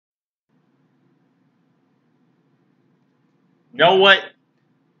You know what?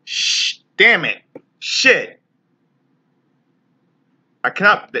 Shh, damn it. Shit. I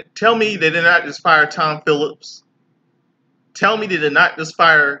cannot. Tell me they did not just fire Tom Phillips. Tell me they did not just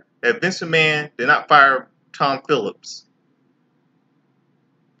fire. That Vince McMahon did not fire Tom Phillips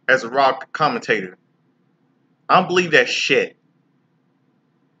as a Raw commentator. I don't believe that shit.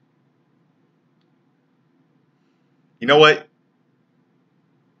 You know what?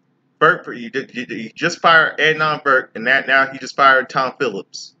 Burke, you just fired Adnan Burke, and that now he just fired Tom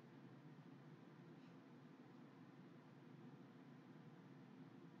Phillips.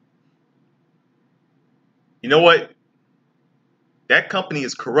 You know what? That company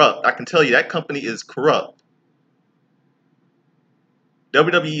is corrupt. I can tell you that company is corrupt.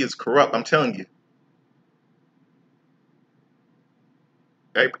 WWE is corrupt. I'm telling you.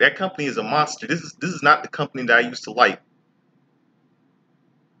 That company is a monster. This is not the company that I used to like.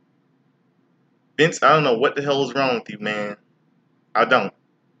 Vince, I don't know what the hell is wrong with you, man. I don't.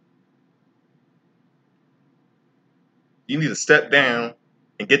 You need to step down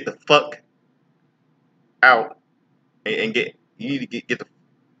and get the fuck out and get. You need to get the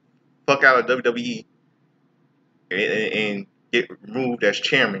fuck out of WWE and get removed as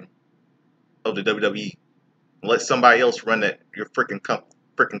chairman of the WWE and let somebody else run that your freaking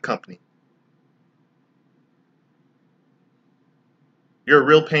company. You're a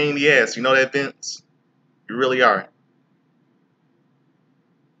real pain in the ass. You know that, Vince? You really are.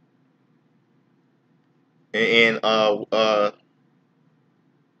 And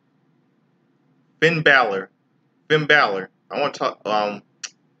Finn Balor. Finn Balor. I want to talk.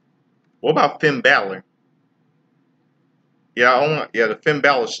 What about Finn Balor? Yeah, the Finn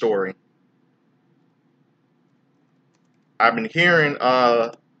Balor story. I've been hearing.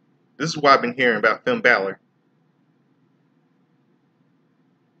 This is what I've been hearing about Finn Balor.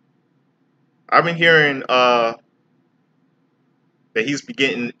 I've been hearing that he's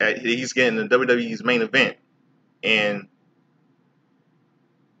getting the WWE's main event, and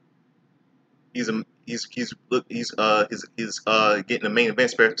he's getting the main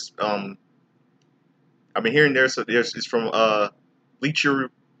event. I've been hearing there's it's from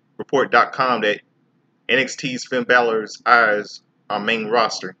BleacherReport.com that NXT's Finn Balor's eyes on main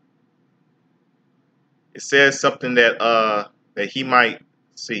roster. It says something that he might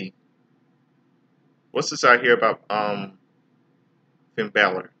see. What's this out here about Finn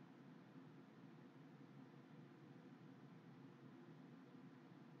Balor?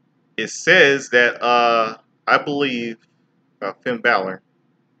 It says that I believe about Finn Balor.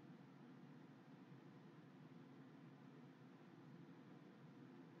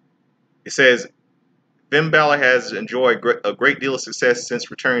 It says Finn Balor has enjoyed a great deal of success since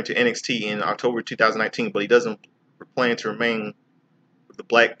returning to NXT in October 2019, but he doesn't plan to remain with the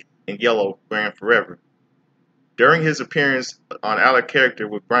black and yellow brand forever. During his appearance on Out of Character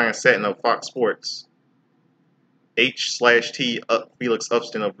with Brian Satin of Fox Sports, H/T Felix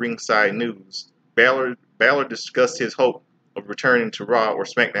Upston of Ringside News, Balor discussed his hope of returning to Raw or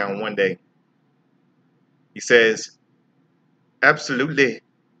SmackDown one day. He says, "Absolutely.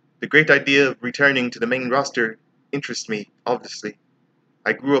 The great idea of returning to the main roster interests me, obviously.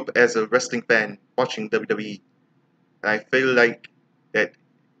 I grew up as a wrestling fan watching WWE, and I feel like that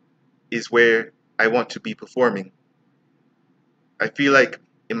is where I want to be performing. I feel like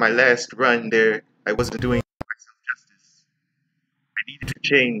in my last run there, I wasn't doing myself justice. I needed to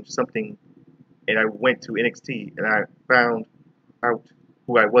change something, and I went to NXT, and I found out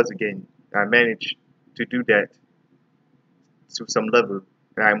who I was again. I managed to do that to some level,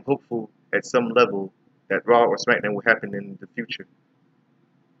 and I'm hopeful at some level that Raw or SmackDown will happen in the future."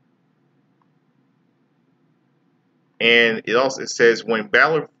 And it says when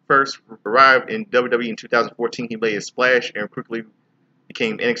Balor first arrived in WWE in 2014, he made a splash and quickly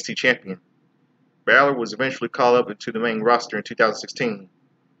became NXT champion. Balor was eventually called up into the main roster in 2016,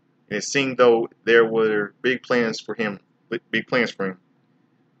 and it seemed though there were big plans for him.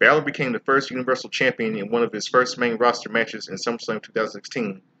 Balor became the first Universal Champion in one of his first main roster matches in SummerSlam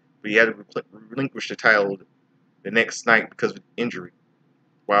 2016, but he had to relinquish the title the next night because of injury.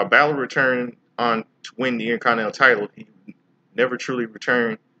 While Balor returned on to win the Intercontinental title, he never truly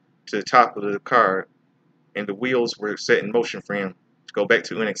returned to the top of the card, and the wheels were set in motion for him to go back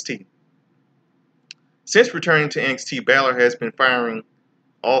to NXT. Since returning to NXT, Balor has been firing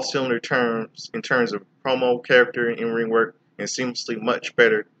all cylinder terms in terms of promo, character, and in-ring work, and seamlessly much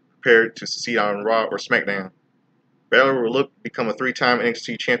better prepared to succeed on Raw or SmackDown. Balor will look to become a three-time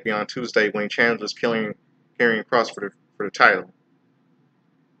NXT champion on Tuesday when he challenges Karrion Kross for the title.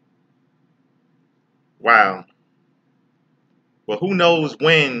 Wow. Well, who knows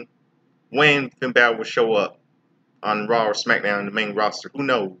when Finn Balor will show up? on Raw or SmackDown in the main roster. Who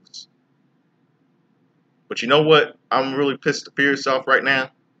knows? But you know what? I'm really pissed off right now.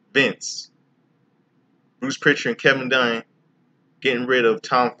 Vince, Bruce Pritchard, and Kevin Dunn getting rid of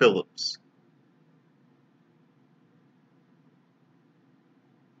Tom Phillips.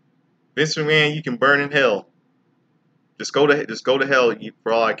 Vince McMahon, you can burn in hell. Just go to hell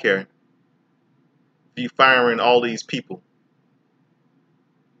for all I care. You firing all these people.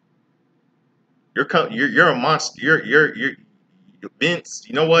 You're a monster. You're Vince.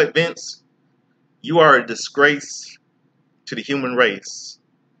 You know what, Vince? You are a disgrace to the human race.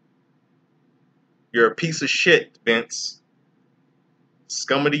 You're a piece of shit, Vince.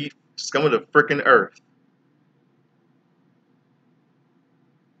 Scum of the freaking earth.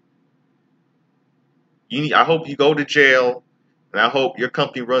 I hope you go to jail, and I hope your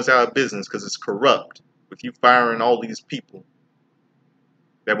company runs out of business because it's corrupt with you firing all these people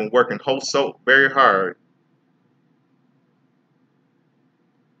that have been working so very hard.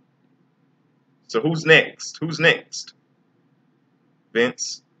 So who's next? Who's next?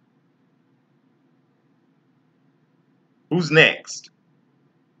 Vince? Who's next?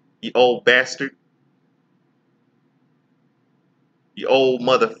 You old bastard? You old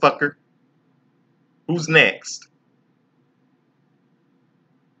motherfucker? Who's next?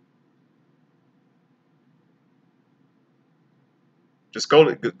 Just go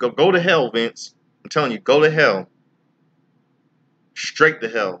to hell, Vince. I'm telling you, go to hell. Straight to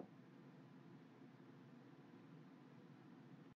hell.